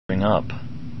up.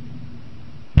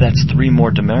 That's 3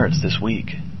 more demerits this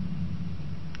week.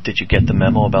 Did you get the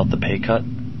memo about the pay cut?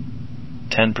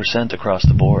 10% across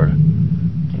the board.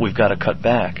 We've got to cut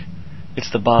back.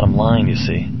 It's the bottom line, you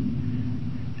see.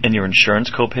 And your insurance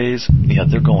copays, yeah,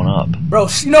 they're going up. Bro,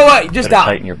 you know what? Just die.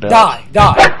 Tighten your belt.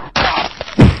 Die.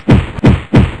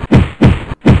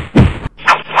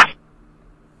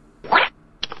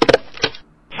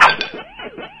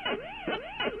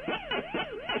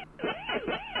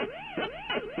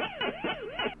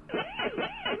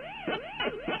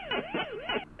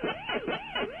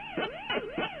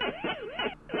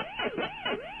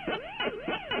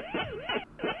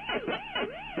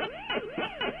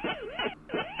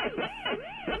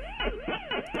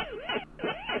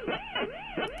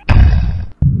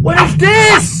 What is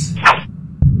this?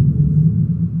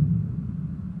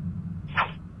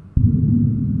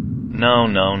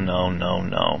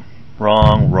 No.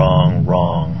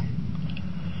 Wrong.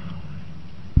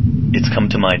 It's come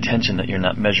to my attention that you're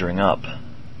not measuring up.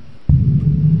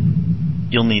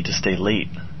 You'll need to stay late.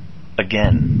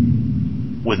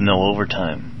 Again. With no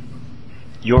overtime.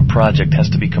 Your project has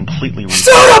to be completely redone.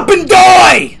 Shut up and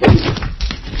die!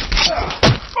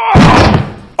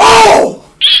 Oh!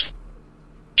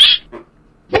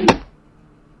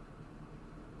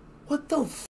 What the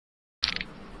f?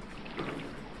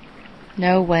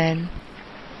 No when,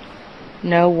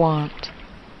 no want,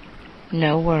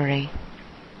 no worry.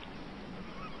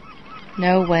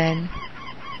 No when,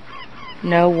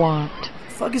 no want.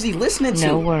 The fuck is he listening to?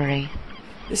 No worry.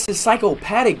 This is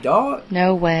psychopathic, dog.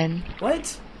 No when.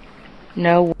 What?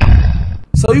 No.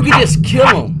 So you can just kill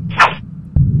him.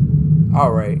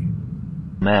 Alright.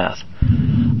 Math.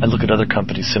 I look at other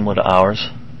companies similar to ours.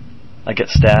 I get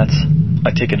stats.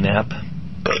 I take a nap.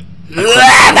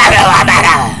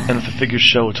 And if the figures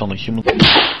show it's only human.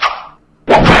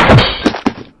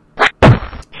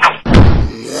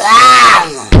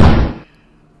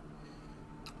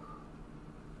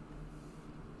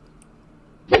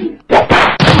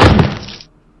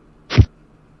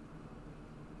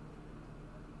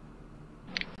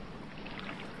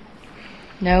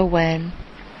 No when,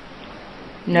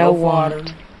 no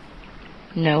want,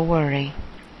 no worry.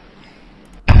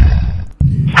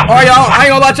 Alright, y'all, I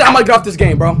ain't gonna lie to you, I'm about to get off this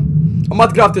game, bro. I'm about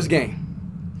to get off this game.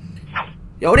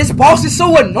 Yo, this boss is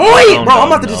so annoying, bro. I'm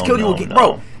about to just kill you again,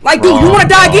 bro. Like, dude, you wanna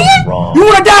die again? You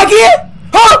wanna die again?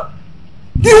 Huh?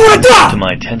 You wanna die? To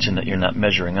my attention that you're not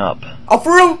measuring up. Oh,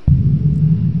 for real?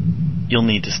 You'll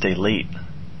need to stay late.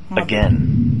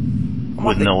 Again.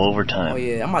 With no overtime. Oh,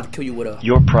 yeah, I'm about to kill you with a...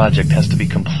 Your project has to be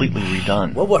completely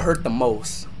redone. What would hurt the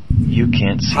most? You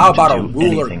can't seem How about to a do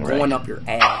ruler anything going right. up your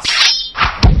ass?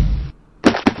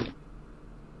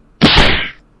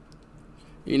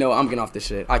 You know, I'm getting off this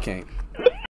shit. I can't.